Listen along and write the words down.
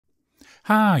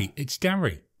Hi, it's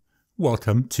Gary.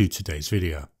 Welcome to today's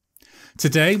video.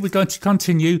 Today we're going to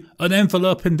continue an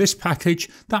envelope in this package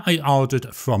that I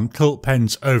ordered from Cult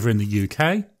Pens over in the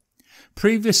UK.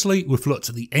 Previously we've looked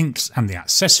at the inks and the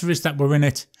accessories that were in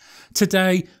it.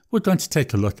 Today we're going to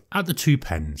take a look at the two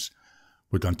pens.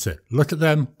 We're going to look at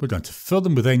them, we're going to fill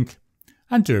them with ink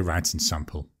and do a writing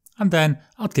sample. And then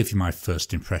I'll give you my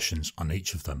first impressions on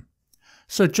each of them.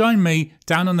 So join me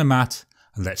down on the mat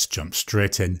and let's jump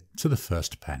straight in to the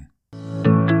first pen.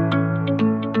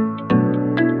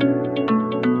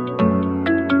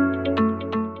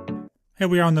 Here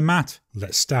we are on the mat.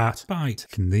 Let's start by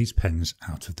taking these pens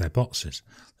out of their boxes.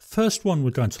 The first one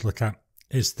we're going to look at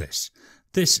is this.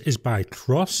 This is by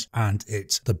Cross and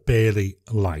it's the Barely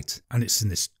Light and it's in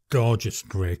this gorgeous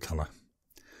grey colour.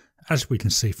 As we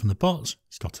can see from the box,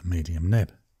 it's got a medium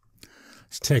nib.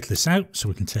 Let's take this out so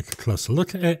we can take a closer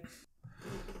look at it.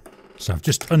 So I've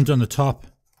just undone the top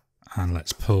and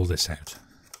let's pull this out.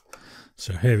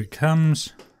 So here it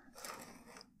comes.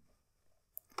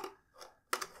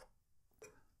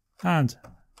 And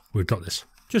we've got this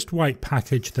just white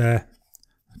package there.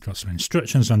 I've got some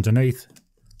instructions underneath.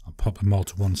 I'll pop them all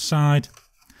to one side.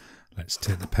 Let's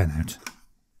take the pen out.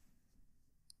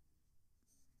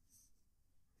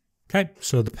 Okay,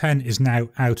 so the pen is now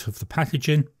out of the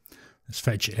packaging. Let's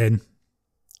fetch it in.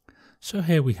 So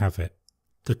here we have it.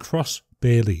 The Cross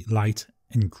Barely Light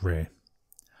in grey.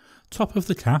 Top of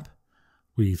the cap,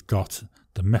 we've got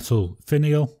the metal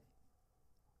finial.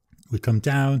 We come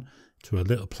down to a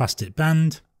little plastic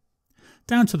band.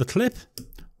 Down to the clip,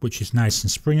 which is nice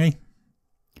and springy.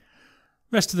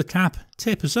 Rest of the cap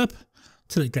tapers up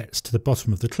till it gets to the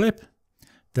bottom of the clip.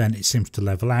 Then it seems to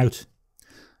level out.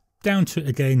 Down to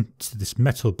again to this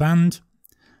metal band.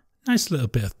 Nice little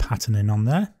bit of patterning on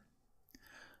there.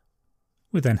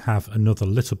 We then have another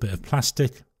little bit of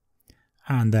plastic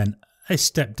and then a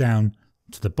step down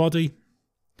to the body.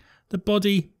 The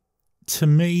body to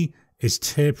me is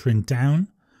tapering down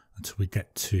until we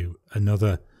get to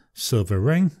another silver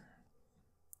ring.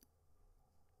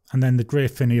 And then the grey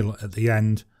finial at the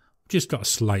end, just got a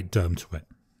slight dome to it.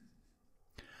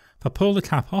 If I pull the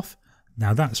cap off,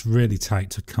 now that's really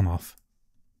tight to come off.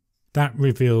 That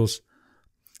reveals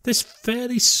this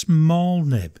fairly small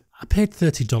nib. I paid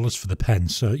 $30 for the pen,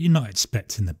 so you're not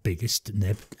expecting the biggest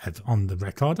nib on the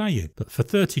record, are you? But for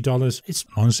 $30, as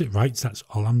long as it writes, that's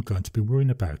all I'm going to be worrying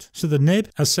about. So the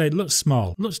nib, as I say, looks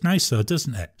small. Looks nice though,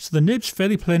 doesn't it? So the nib's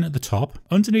fairly plain at the top.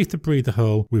 Underneath the breather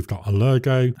hole, we've got a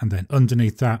logo, and then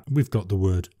underneath that, we've got the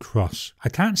word Cross. I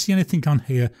can't see anything on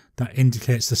here that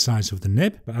indicates the size of the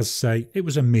nib, but as I say, it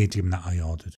was a medium that I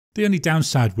ordered. The only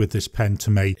downside with this pen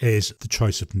to me is the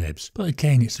choice of nibs. But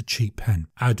again, it's a cheap pen.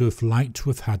 I'd have liked to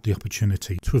have had the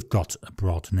opportunity to have got a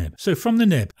broad nib. So from the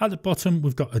nib, at the bottom,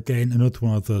 we've got again another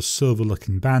one of those silver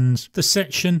looking bands. The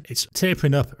section, it's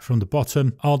tapering up from the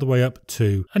bottom all the way up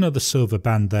to another silver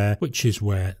band there, which is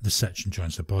where the section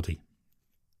joins the body.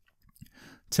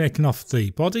 Taking off the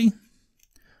body,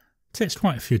 takes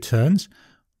quite a few turns.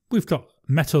 We've got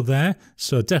metal there,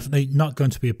 so definitely not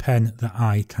going to be a pen that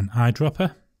I can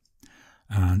eyedropper.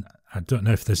 And I don't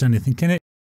know if there's anything in it.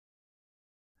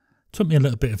 Took me a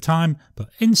little bit of time, but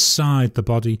inside the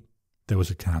body there was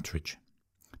a cartridge.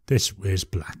 This is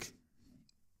black.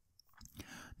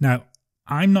 Now,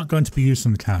 I'm not going to be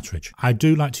using the cartridge. I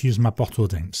do like to use my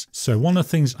bottled inks. So one of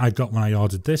the things I got when I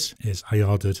ordered this is I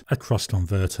ordered a cross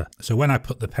converter. So when I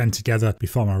put the pen together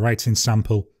before my writing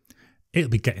sample, it'll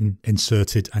be getting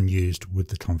inserted and used with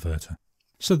the converter.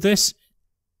 So this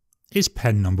is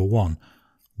pen number one,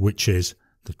 which is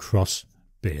the Cross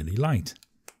Barely Light.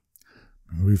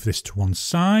 Move this to one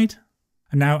side.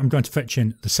 And now I'm going to fetch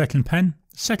in the second pen.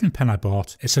 The second pen I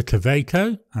bought, it's a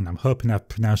Kaweco, and I'm hoping I've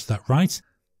pronounced that right.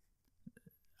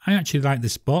 I actually like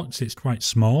this box. It's quite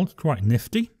small, quite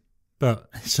nifty, but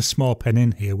it's a small pen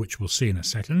in here, which we'll see in a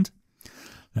second.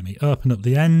 Let me open up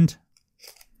the end.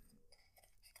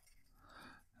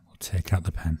 We'll take out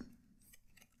the pen.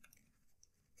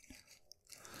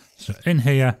 So in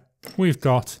here, we've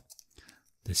got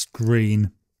this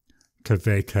green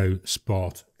Kaweco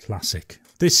Sport Classic.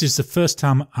 This is the first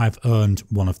time I've owned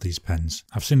one of these pens.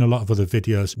 I've seen a lot of other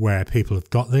videos where people have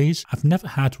got these. I've never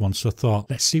had one, so I thought,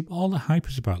 let's see what all the hype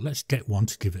is about. Let's get one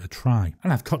to give it a try.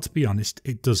 And I've got to be honest,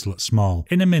 it does look small.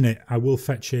 In a minute, I will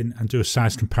fetch in and do a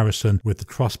size comparison with the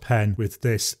Cross pen, with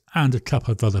this, and a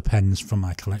couple of other pens from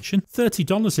my collection.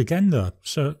 $30 again though,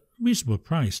 so reasonable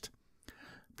priced.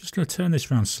 I'm just going to turn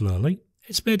this around slowly.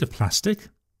 It's made of plastic.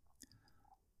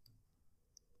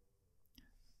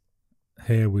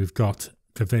 Here we've got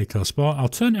Kaweco Sport. I'll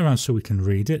turn it around so we can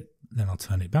read it, then I'll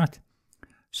turn it back.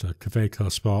 So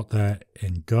Kaweco Sport there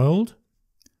in gold.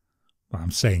 Well,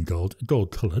 I'm saying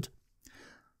gold coloured.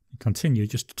 Continue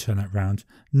just to turn it around.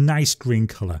 Nice green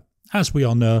colour. As we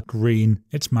all know, green,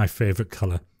 it's my favourite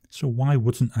colour. So why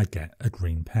wouldn't I get a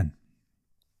green pen?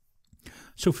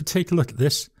 So if we take a look at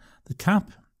this, the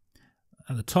cap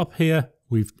at the top here,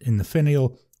 in the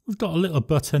finial, we've got a little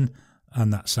button,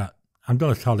 and that's that. I'm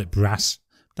going to call it brass.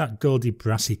 That goldy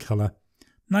brassy colour.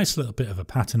 Nice little bit of a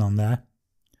pattern on there.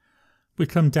 We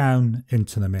come down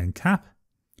into the main cap.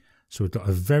 So we've got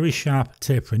a very sharp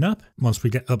tapering up. Once we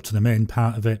get up to the main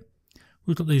part of it,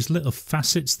 we've got these little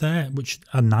facets there, which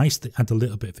are nice. They add a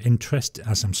little bit of interest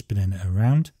as I'm spinning it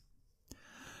around.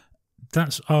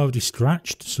 That's already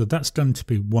scratched, so that's going to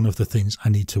be one of the things I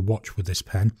need to watch with this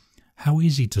pen. How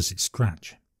easy does it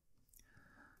scratch?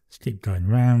 Let's keep going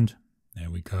round. There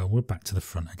we go. We're back to the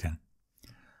front again.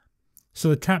 So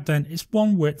the cap then is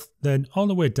one width, then all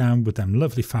the way down with them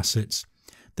lovely facets,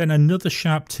 then another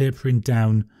sharp tapering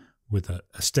down with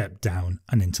a step down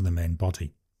and into the main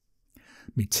body.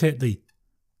 Let me take the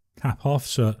cap off,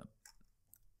 so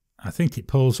I think it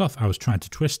pulls off. I was trying to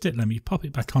twist it. Let me pop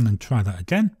it back on and try that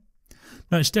again.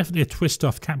 No, it's definitely a twist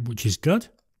off cap, which is good.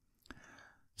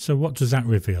 So what does that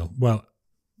reveal? Well,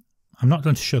 I'm not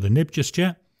going to show the nib just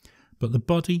yet, but the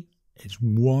body is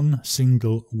one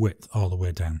single width all the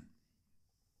way down.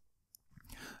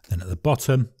 Then at the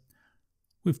bottom,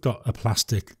 we've got a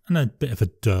plastic and a bit of a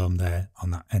dome there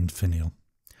on that end finial.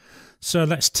 So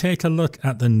let's take a look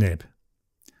at the nib.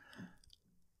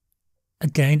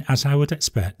 Again, as I would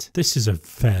expect, this is a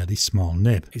fairly small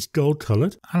nib. It's gold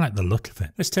coloured. I like the look of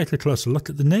it. Let's take a closer look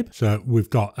at the nib. So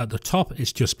we've got at the top,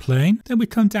 it's just plain. Then we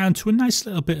come down to a nice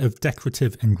little bit of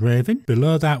decorative engraving.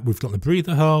 Below that, we've got the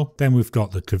breather hole. Then we've got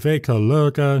the Kaweco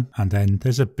logo. And then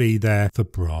there's a B there for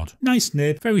broad. Nice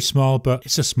nib, very small, but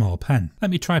it's a small pen. Let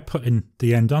me try putting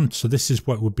the end on. So this is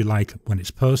what it would be like when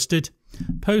it's posted.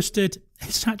 Posted,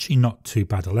 it's actually not too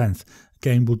bad a length.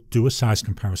 Again, we'll do a size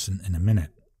comparison in a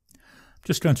minute.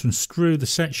 Just going to unscrew the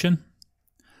section.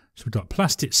 So we've got a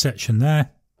plastic section there,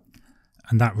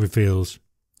 and that reveals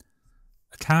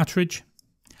a cartridge.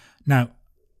 Now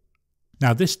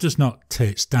this does not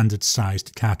take standard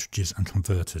sized cartridges and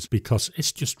converters because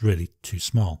it's just really too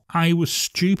small. I was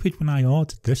stupid when I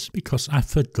ordered this because I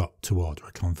forgot to order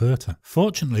a converter.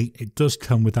 Fortunately, it does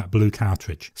come with that blue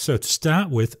cartridge. So to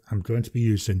start with, I'm going to be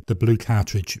using the blue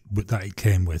cartridge that it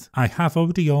came with. I have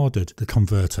already ordered the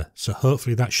converter, so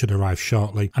hopefully that should arrive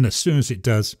shortly. And as soon as it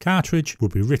does, cartridge will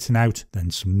be written out,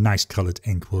 then some nice coloured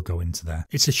ink will go into there.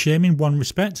 It's a shame in one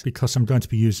respect because I'm going to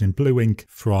be using blue ink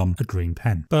from a green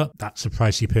pen, but that's a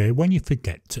price you pay when you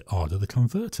forget to order the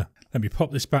converter. Let me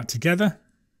pop this back together.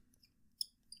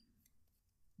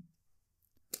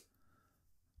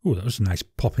 Oh, that was a nice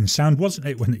popping sound, wasn't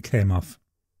it, when it came off?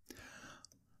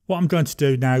 What I'm going to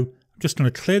do now, I'm just going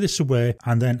to clear this away,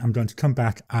 and then I'm going to come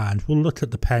back and we'll look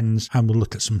at the pens and we'll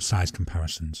look at some size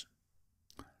comparisons.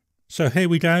 So here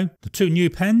we go, the two new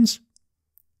pens,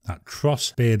 that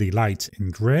Cross Bailey Light in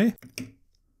grey,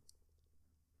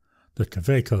 the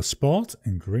Kaweco Sport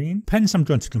in green. Pens I'm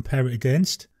going to compare it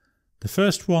against. The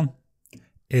first one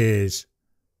is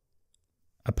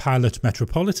a Pilot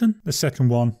Metropolitan. The second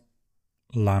one,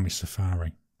 Lamy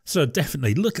Safari. So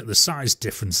definitely look at the size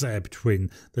difference there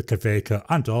between the Kaweco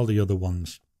and all the other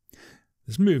ones.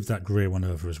 Let's move that grey one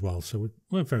over as well, so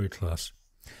we're very close.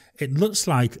 It looks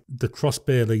like the Cross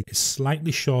Bailey is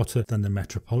slightly shorter than the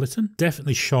Metropolitan,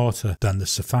 definitely shorter than the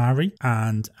Safari,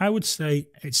 and I would say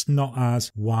it's not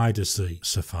as wide as the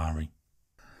Safari.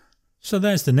 So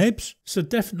there's the nibs. So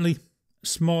definitely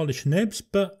smallish nibs,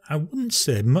 but I wouldn't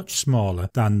say much smaller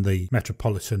than the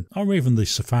Metropolitan or even the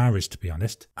Safaris, to be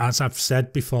honest. As I've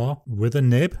said before, with a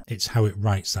nib, it's how it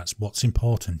writes that's what's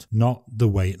important, not the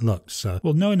way it looks. So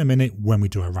we'll know in a minute when we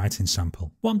do a writing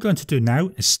sample. What I'm going to do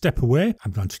now is step away.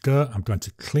 I'm going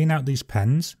to clean out these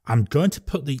pens. I'm going to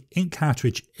put the ink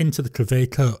cartridge into the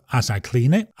Kaweco as I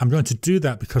clean it. I'm going to do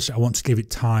that because I want to give it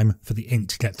time for the ink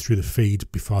to get through the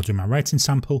feed before I do my writing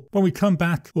sample. When we come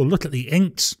back, we'll look at the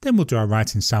inks, then we'll do our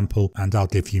writing sample and I'll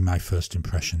give you my first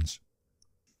impressions.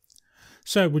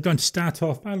 So we're going to start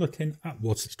off by looking at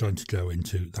what it's going to go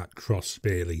into that Cross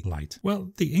Bailey Light.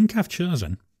 Well, the ink I've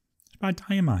chosen is by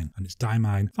Diamine and it's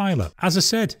Diamine Violet. As I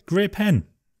said, grey pen.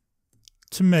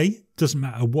 To me, doesn't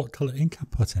matter what colour ink I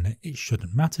put in it, it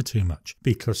shouldn't matter too much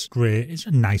because grey is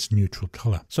a nice neutral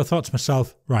colour. So I thought to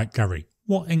myself, right Gary,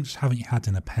 what inks haven't you had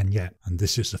in a pen yet? And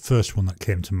this is the first one that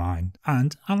came to mind.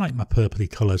 And I like my purpley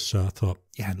colours, so I thought,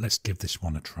 yeah, let's give this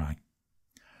one a try.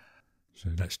 So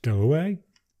let's go away.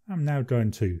 I'm now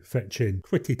going to fetch in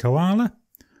Quickie Koala.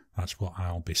 That's what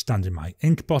I'll be standing my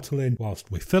ink bottle in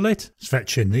whilst we fill it. Let's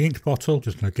fetch in the ink bottle.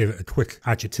 Just going to give it a quick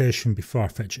agitation before I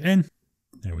fetch it in.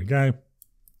 There we go.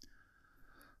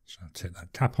 So I'll take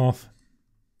that cap off.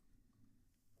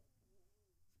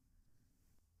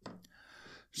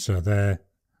 So there,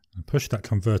 and push that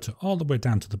converter all the way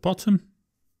down to the bottom.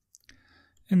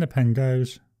 In the pen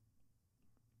goes.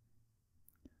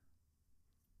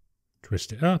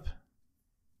 Twist it up.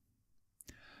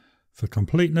 For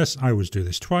completeness, I always do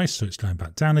this twice, so it's going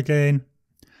back down again,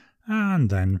 and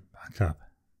then back up.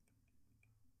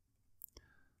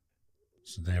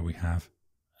 So there we have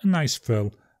a nice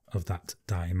fill of that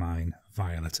Diamine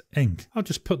Violet ink. I'll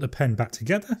just put the pen back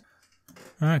together.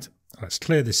 Right, let's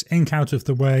clear this ink out of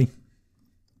the way.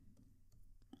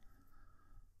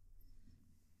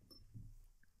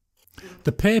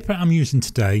 The paper I'm using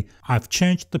today, I've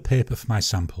changed the paper for my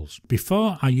samples.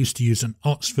 Before, I used to use an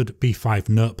Oxford B5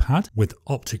 notepad with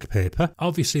optic paper.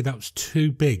 Obviously that was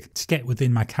too big to get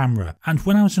within my camera, and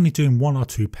when I was only doing 1 or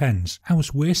 2 pens, I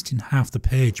was wasting half the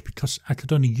page because I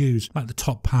could only use like the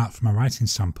top part for my writing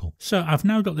sample. So I've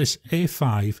now got this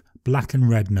A5 black and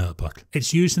red notebook.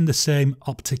 It's using the same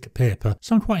optic paper,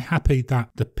 so I'm quite happy that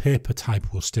the paper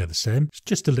type will stay the same. It's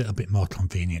just a little bit more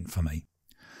convenient for me.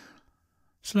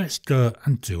 So let's go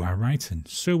and do our writing.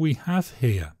 So we have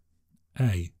here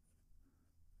a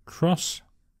cross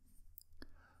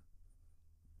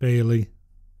Bailey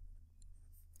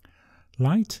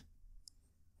light.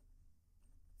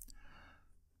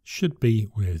 Should be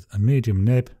with a medium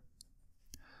nib.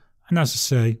 And as I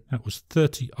say, that was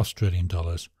 30 Australian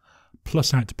dollars,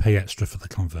 plus I had to pay extra for the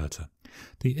converter.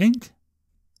 The ink,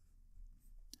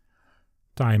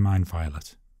 Diamine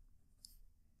Violet.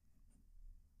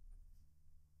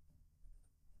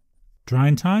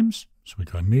 Drying times, so we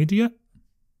go immediate.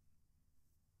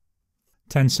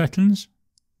 10 seconds.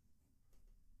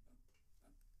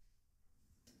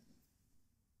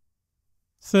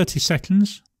 30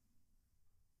 seconds.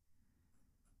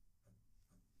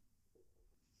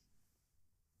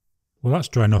 Well, that's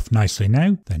drying off nicely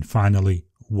now. Then finally,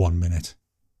 1 minute.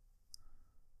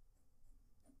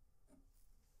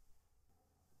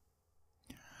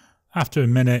 After a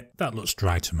minute, that looks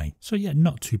dry to me. So yeah,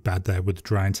 not too bad there with the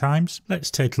drying times.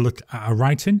 Let's take a look at our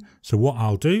writing. So what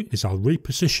I'll do is I'll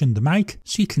reposition the mic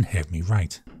so you can hear me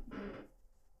write.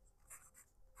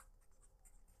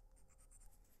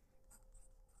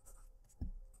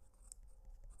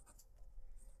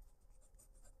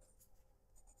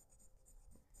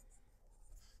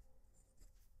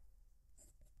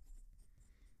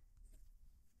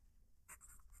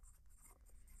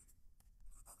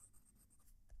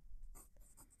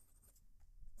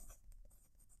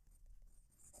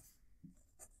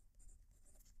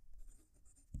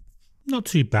 Not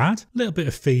too bad, a little bit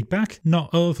of feedback,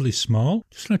 not overly small.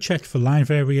 Just going to check for line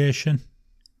variation.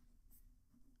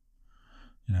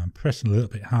 You know, I'm pressing a little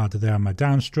bit harder there on my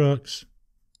downstrokes.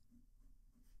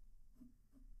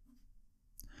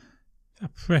 If I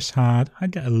press hard, I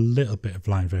get a little bit of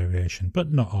line variation,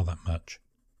 but not all that much.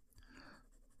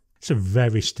 It's a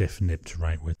very stiff nib to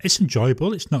write with. It's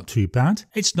enjoyable, it's not too bad.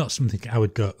 It's not something I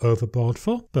would go overboard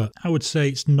for, but I would say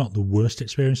it's not the worst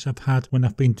experience I've had when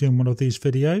I've been doing one of these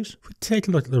videos. If we take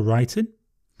a look at the writing,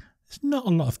 there's not a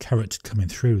lot of character coming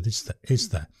through, is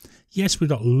there? Yes,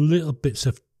 we've got little bits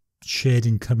of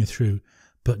shading coming through,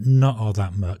 but not all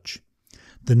that much.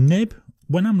 The nib,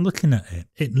 when I'm looking at it,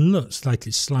 it looks like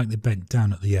it's slightly bent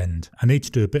down at the end. I need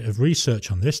to do a bit of research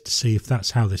on this to see if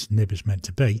that's how this nib is meant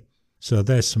to be. So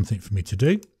there's something for me to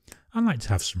do. I like to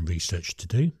have some research to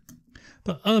do.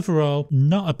 But overall,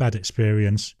 not a bad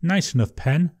experience. Nice enough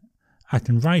pen. I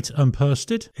can write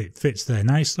unposted. It fits there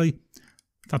nicely.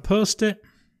 If I post it,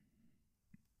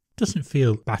 doesn't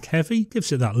feel back heavy.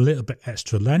 Gives it that little bit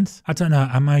extra length. I don't know,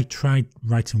 I might try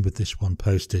writing with this one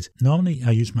posted. Normally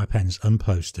I use my pens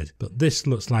unposted, but this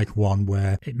looks like one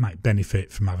where it might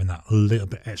benefit from having that little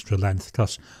bit extra length,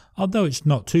 because although it's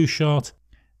not too short,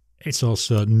 it's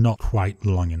also not quite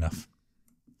long enough.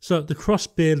 So the Cross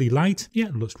Bailey light, yeah,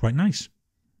 it looks quite nice.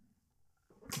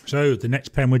 So the next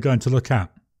pen we're going to look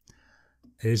at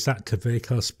is that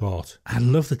Kaweco Sport. I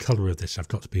love the colour of this, I've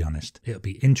got to be honest. It'll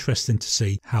be interesting to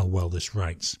see how well this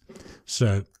writes.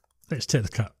 So let's take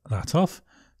that off.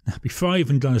 Now before I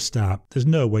even going to start, there's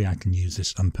no way I can use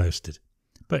this unposted.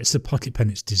 But it's a pocket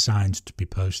pen, it's designed to be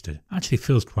posted. Actually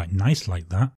feels quite nice like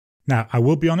that. Now, I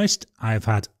will be honest, I've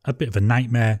had a bit of a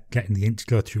nightmare getting the ink to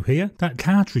go through here. That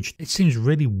cartridge, it seems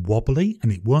really wobbly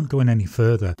and it won't go in any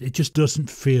further. It just doesn't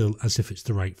feel as if it's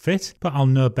the right fit, but I'll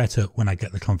know better when I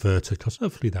get the converter, because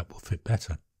hopefully that will fit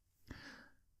better.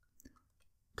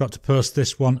 Got to post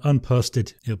this one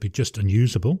unposted, it'll be just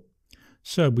unusable.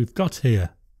 So we've got here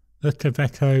the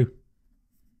Kaweco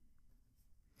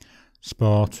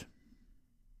Sport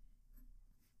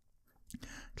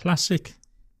Classic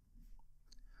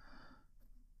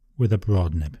with a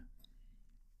broad nib.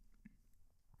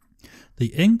 The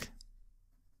ink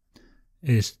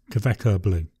is Kaweco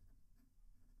Blue.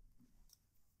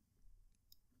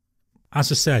 As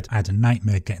I said, I had a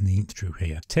nightmare getting the ink through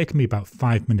here. It's taken me about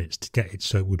 5 minutes to get it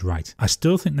so it would write. I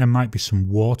still think there might be some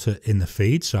water in the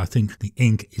feed, so I think the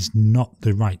ink is not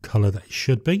the right colour that it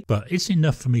should be, but it's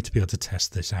enough for me to be able to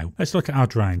test this out. Let's look at our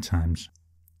drying times.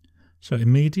 So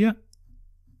immediate,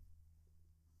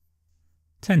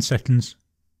 10 seconds,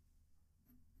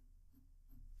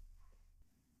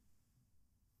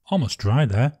 almost dry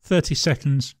there, 30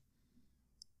 seconds,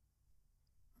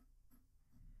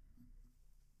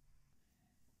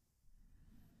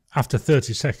 after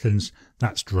 30 seconds,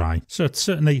 that's dry. So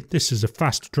certainly this is a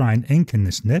fast drying ink in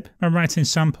this nib. My writing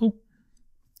sample,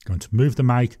 going to move the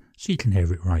mic so you can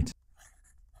hear it right.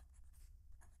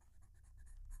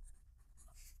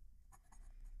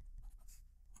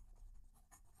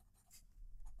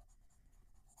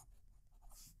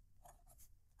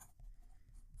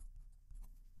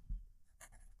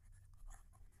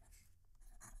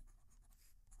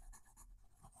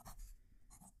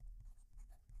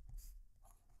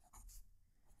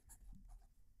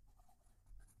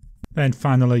 Then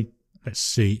finally, let's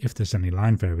see if there's any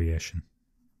line variation.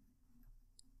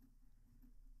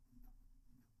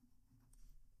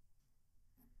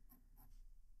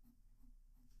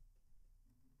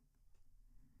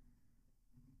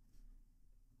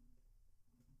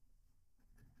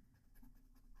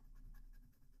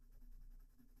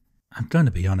 I'm going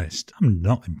to be honest, I'm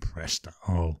not impressed at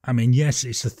all. I mean, yes,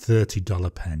 it's a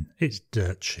 $30 pen. It's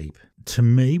dirt cheap. To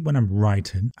me, when I'm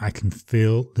writing, I can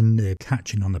feel the nib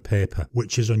catching on the paper,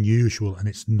 which is unusual and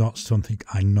it's not something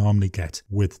I normally get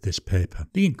with this paper.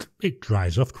 The ink, it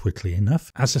dries off quickly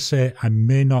enough. As I say, I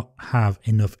may not have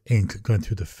enough ink going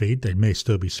through the feed. There may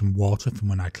still be some water from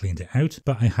when I cleaned it out,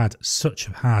 but I had such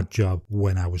a hard job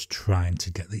when I was trying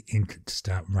to get the ink to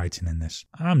start writing in this.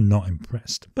 I'm not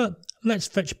impressed, but let's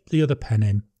fetch the other pen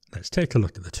in. Let's take a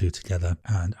look at the two together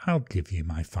and I'll give you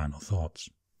my final thoughts.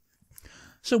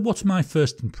 So what are my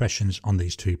first impressions on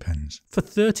these two pens? For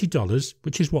 $30,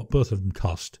 which is what both of them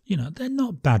cost, you know, they're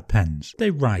not bad pens. They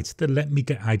write, they let me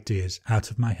get ideas out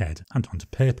of my head and onto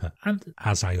paper. And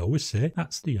as I always say,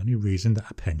 that's the only reason that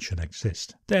a pen should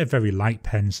exist. They're very light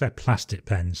pens, they're plastic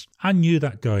pens. I knew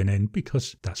that going in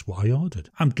because that's what I ordered.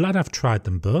 I'm glad I've tried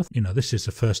them both. You know, this is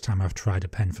the first time I've tried a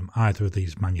pen from either of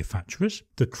these manufacturers.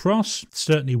 The Cross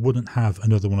certainly wouldn't have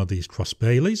another one of these Cross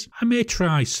Baileys. I may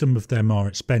try some of their more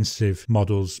expensive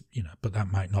models, you know, but that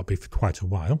might not be for quite a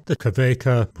while. The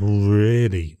Kaweco,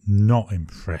 really not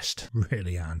impressed,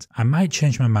 really aren't. I might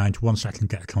change my mind once I can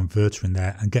get a converter in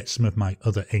there and get some of my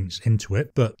other inks into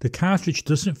it, but the cartridge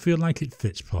doesn't feel like it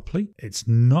fits properly. It's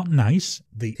not nice.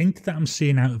 The ink that I'm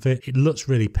seeing out of it, it looks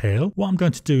really pale. What I'm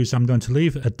going to do is I'm going to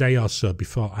leave it a day or so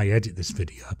before I edit this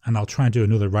video, and I'll try and do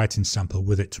another writing sample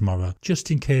with it tomorrow,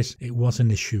 just in case it was an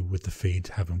issue with the feed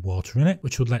having water in it,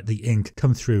 which would let the ink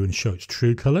come through and show its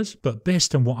true colours. But based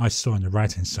on what I saw in the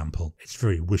writing sample, it's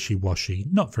very wishy-washy,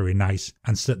 not very nice,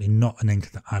 and certainly not an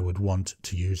ink that I would want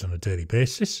to use on a daily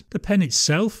basis. The pen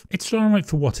itself, it's alright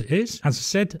for what it is. As I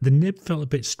said, the nib felt a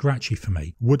bit scratchy for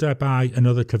me. Would I buy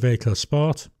another Kaweco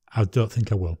Sport? I don't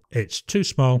think I will. It's too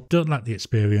small, don't like the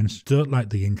experience, don't like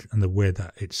the ink and the way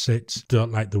that it sits,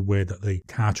 don't like the way that the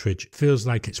cartridge feels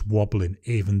like it's wobbling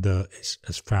even though it's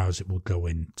as far as it will go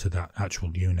into that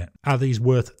actual unit. Are these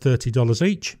worth $30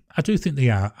 each? I do think they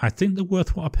are. I think they're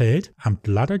worth what I paid. I'm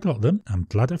glad I got them. I'm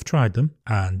glad I've tried them.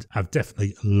 And I've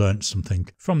definitely learnt something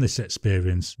from this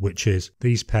experience, which is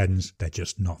these pens, they're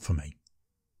just not for me.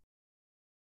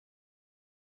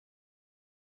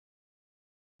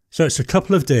 So it's a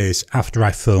couple of days after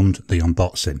I filmed the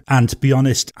unboxing, and to be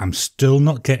honest, I'm still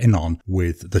not getting on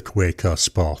with the Kaweco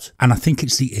Sport, and I think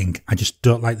it's the ink. I just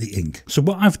don't like the ink. So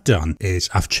what I've done is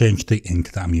I've changed the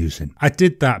ink that I'm using. I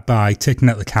did that by taking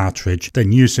out the cartridge,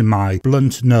 then using my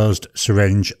blunt-nosed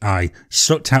syringe, I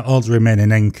sucked out all the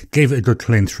remaining ink, gave it a good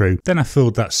clean through, then I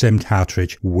filled that same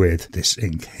cartridge with this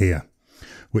ink here,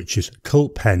 which is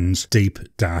Cult Pen's Deep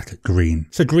Dark Green.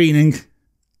 It's a green ink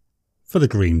for the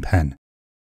green pen.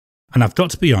 And I've got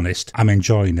to be honest, I'm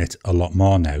enjoying it a lot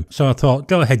more now. So I thought,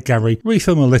 go ahead Gary,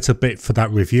 refilm a little bit for that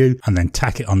review and then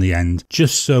tack it on the end,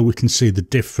 just so we can see the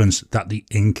difference that the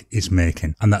ink is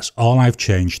making. And that's all I've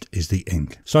changed is the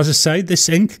ink. So as I say, this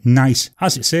ink, nice.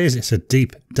 As it says, it's a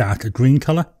deep, dark green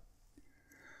colour.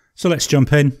 So let's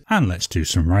jump in and let's do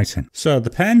some writing. So the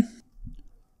pen,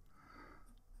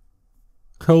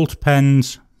 Cult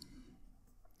Pens.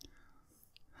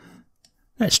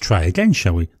 Let's try again,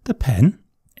 shall we? The pen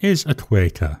is a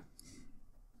Kaweco.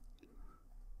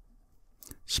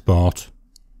 Sport,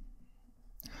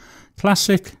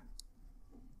 Classic,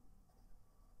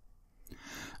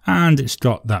 and it's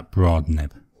got that broad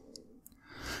nib.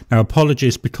 Now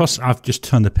apologies, because I've just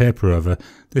turned the paper over,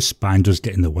 this spine does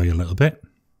get in the way a little bit.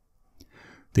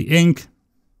 The ink,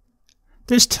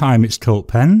 this time it's Cult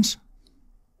Pens,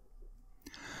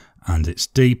 and it's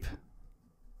deep,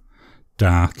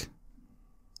 dark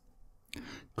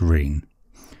green.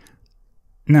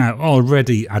 Now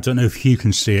already, I don't know if you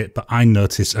can see it, but I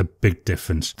notice a big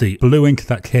difference. The blue ink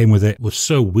that came with it was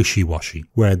so wishy-washy,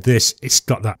 where this, it's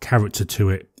got that character to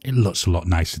it. It looks a lot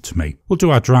nicer to me. We'll do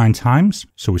our drying times.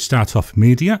 So we start off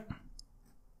immediate.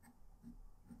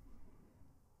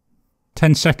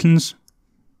 10 seconds.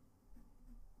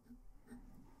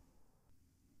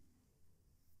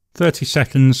 30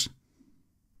 seconds.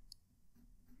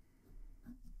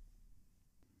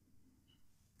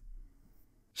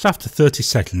 So after 30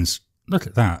 seconds, look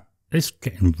at that. It's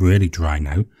getting really dry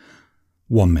now.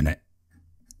 1 minute.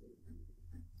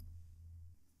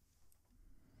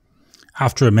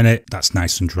 After a minute, that's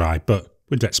nice and dry, but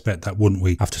we'd expect that, wouldn't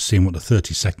we, after seeing what the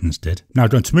 30 seconds did. Now I'm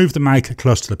going to move the mic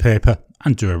close to the paper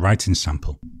and do a writing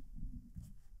sample.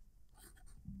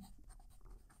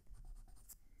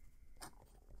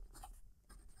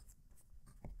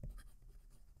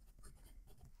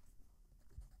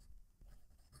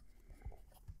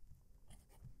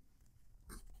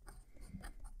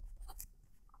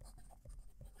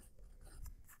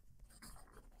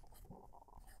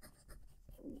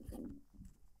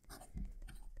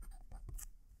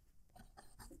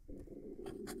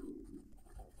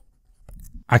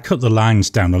 I cut the lines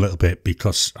down a little bit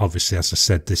because obviously, as I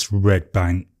said, this red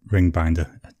ring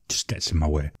binder just gets in my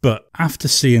way. But after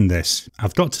seeing this,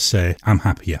 I've got to say I'm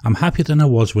happier. I'm happier than I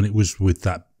was when it was with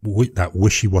that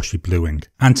wishy-washy blue ink.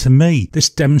 And to me, this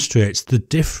demonstrates the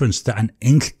difference that an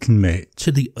ink can make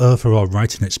to the overall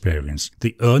writing experience.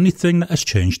 The only thing that has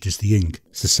changed is the ink.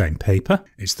 It's the same paper,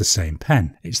 it's the same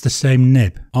pen, it's the same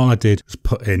nib. All I did was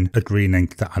put in a green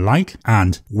ink that I like,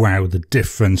 and wow, the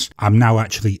difference. I'm now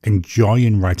actually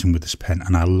enjoying writing with this pen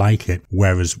and I like it,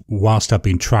 whereas whilst I've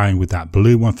been trying with that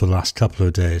blue one for the last couple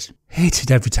of days,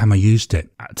 hated every time I used it,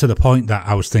 to the point that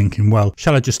I was thinking, well,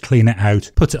 shall I just clean it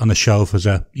out, put it on the shelf as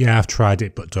a, yeah, I've tried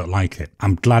it but don't like it.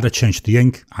 I'm glad I changed the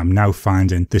ink. I'm now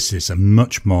finding this is a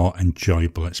much more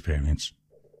enjoyable experience.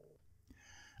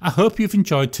 I hope you've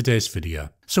enjoyed today's video.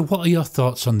 So what are your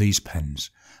thoughts on these pens?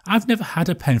 I've never had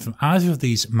a pen from either of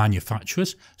these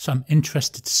manufacturers, so I'm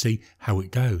interested to see how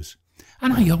it goes.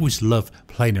 And I always love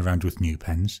playing around with new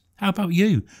pens. How about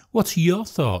you? What are your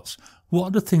thoughts? What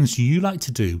are the things you like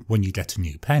to do when you get a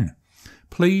new pen?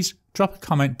 Please drop a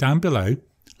comment down below.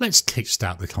 Let's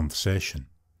kickstart the conversation.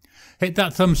 Hit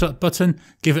that thumbs up button,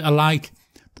 give it a like.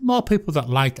 The more people that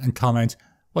like and comment,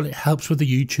 well, it helps with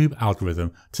the YouTube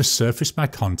algorithm to surface my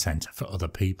content for other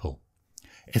people.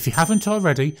 If you haven't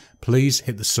already, please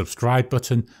hit the subscribe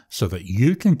button so that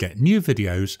you can get new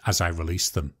videos as I release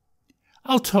them.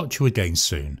 I'll talk to you again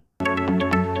soon.